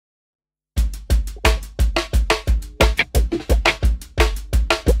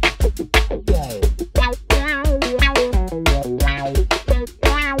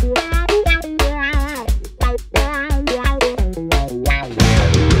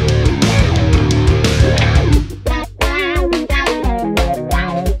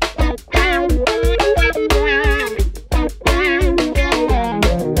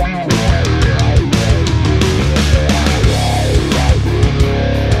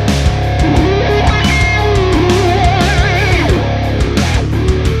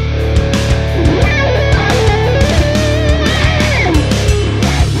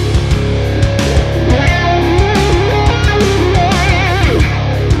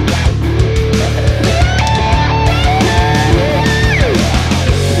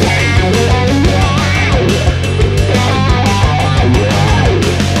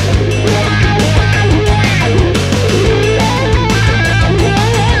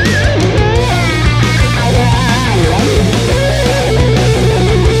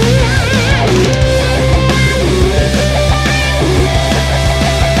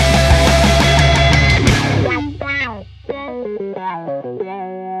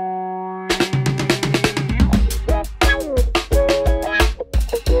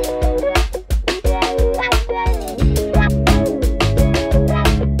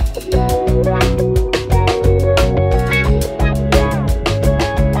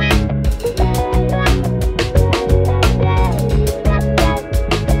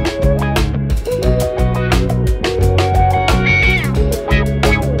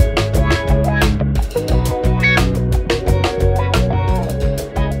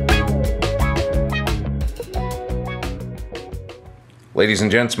Ladies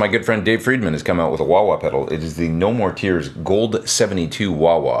and gents, my good friend Dave Friedman has come out with a wah-wah pedal. It is the No More Tears Gold 72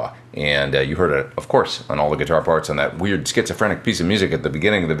 wah-wah. And you heard it, of course, on all the guitar parts on that weird schizophrenic piece of music at the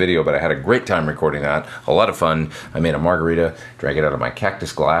beginning of the video, but I had a great time recording that. A lot of fun. I made a margarita, drank it out of my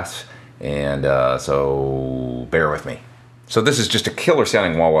cactus glass, and so bear with me. So this is just a killer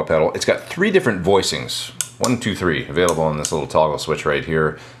sounding wah-wah pedal. It's got 3 different voicings. 1, 2, 3, available on this little toggle switch right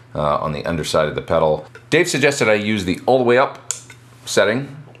here on the underside of the pedal. Dave suggested I use the all the way up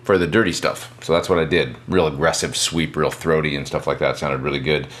setting for the dirty stuff, so that's what I did. Real aggressive sweep, real throaty and stuff like that. Sounded really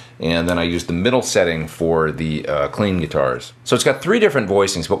good. And then I used the middle setting for the clean guitars. So it's got 3 different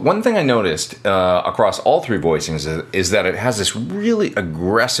voicings, but one thing I noticed across all 3 voicings is that it has this really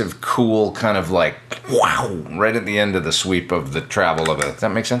aggressive, cool kind of like wow right at the end of the sweep of the travel of it. Does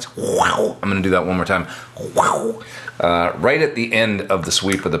that make sense? Wow. I'm gonna do that one more time. Wow. Right at the end of the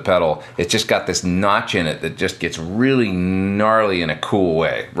sweep of the pedal, it's just got this notch in it that just gets really gnarly in a cool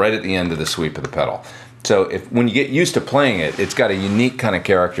way, right at the end of the sweep of the pedal. So when you get used to playing it, it's got a unique kind of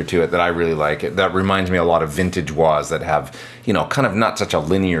character to it that I really like. That reminds me a lot of vintage wahs that have, you know, kind of not such a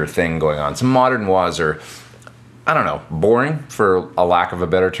linear thing going on. Some modern wahs are, I don't know, boring for a lack of a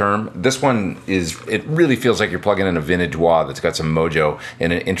better term. This one is, it really feels like you're plugging in a vintage wah that's got some mojo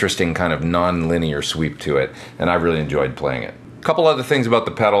and an interesting kind of non-linear sweep to it, and I really enjoyed playing it. A couple other things about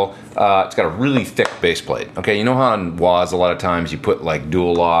the pedal. It's got a really thick bass plate. Okay, you know how on wahs a lot of times you put like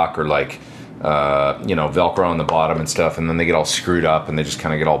dual lock or like you know, Velcro on the bottom and stuff, and then they get all screwed up and they just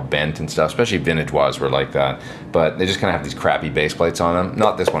kind of get all bent and stuff, especially vintage wahs were like that, but they just kind of have these crappy bass plates on them.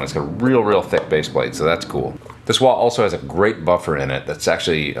 Not this one. It's got a real thick bass plate, so that's cool. This wah also has a great buffer in it that's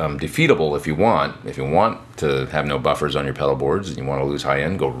actually defeatable if you want. If you want to have no buffers on your pedal boards and you want to lose high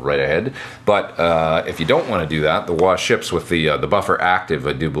end, go right ahead. But if you don't want to do that, the wah ships with the buffer active,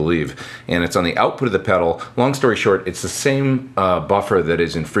 I do believe, and it's on the output of the pedal. Long story short, it's the same buffer that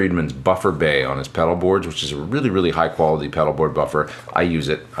is in Friedman's buffer bay on his pedal boards, which is a really high quality pedal board buffer. I use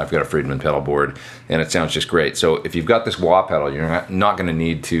it. I've got a Friedman pedal board, and it sounds just great. So if you've got this wah pedal, you're not going to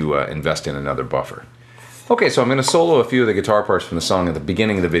need to invest in another buffer. Okay, so I'm going to solo a few of the guitar parts from the song at the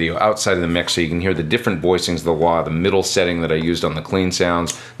beginning of the video outside of the mix so you can hear the different voicings of the wah, the middle setting that I used on the clean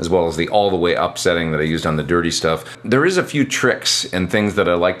sounds, as well as the all the way up setting that I used on the dirty stuff. There is a few tricks and things that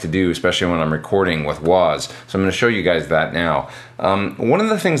I like to do, especially when I'm recording with wahs, so I'm going to show you guys that now. One of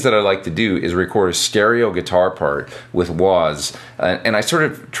the things that I like to do is record a stereo guitar part with wahs, and I sort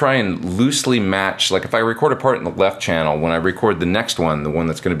of try and loosely match, like if I record a part in the left channel, when I record the next one, the one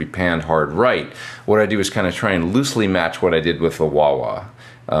that's going to be panned hard right, what I do is kind of try and loosely match what I did with the wah-wah.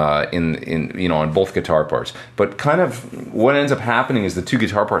 You know, on both guitar parts. But kind of what ends up happening is the 2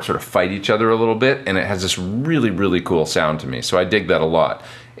 guitar parts sort of fight each other a little bit, and it has this really cool sound to me. So I dig that a lot.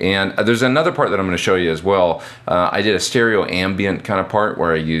 And there's another part that I'm going to show you as well. I did a stereo ambient kind of part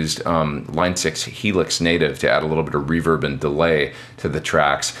where I used Line 6 Helix Native to add a little bit of reverb and delay to the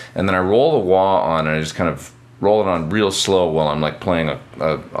tracks. And then I roll the wah on and I just kind of roll it on real slow while I'm like playing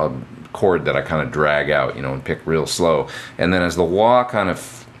a chord that I kind of drag out, you know, and pick real slow. And then as the wah kind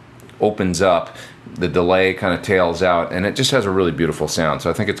of opens up, the delay kind of tails out, and it just has a really beautiful sound. So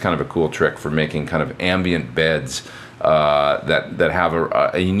I think it's kind of a cool trick for making kind of ambient beds that have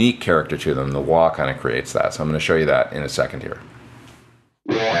a unique character to them. The wah kind of creates that. So I'm going to show you that in a second here.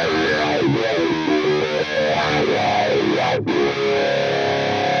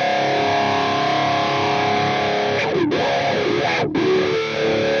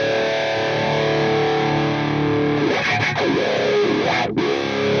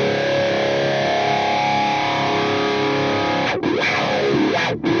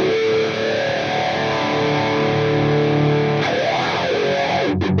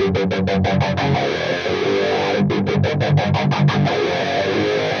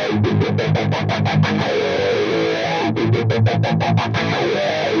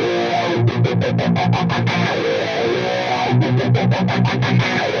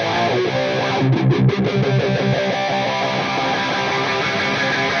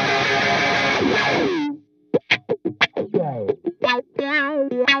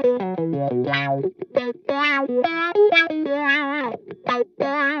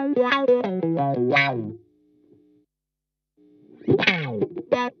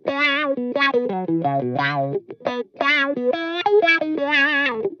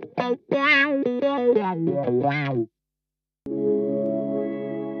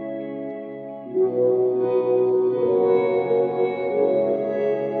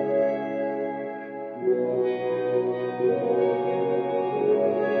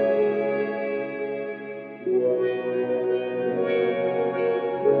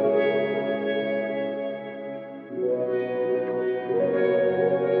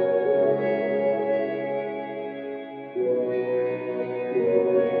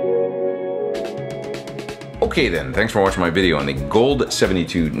 Okay then, thanks for watching my video on the Gold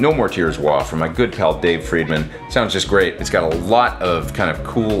 72 No More Tears wah from my good pal Dave Friedman. Sounds just great. It's got a lot of kind of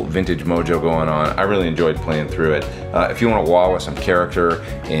cool vintage mojo going on. I really enjoyed playing through it. If you want a wah with some character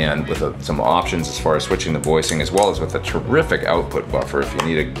and with some options as far as switching the voicing, as well as with a terrific output buffer if you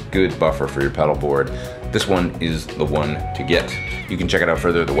need a good buffer for your pedal board, this one is the one to get. You can check it out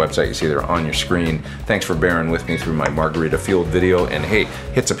further at the website you see there on your screen. Thanks for bearing with me through my Margarita Field video, and hey,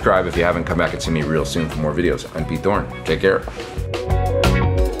 hit subscribe if you haven't. Come back and see me real soon for more videos. I'm Pete Thorn. Take care.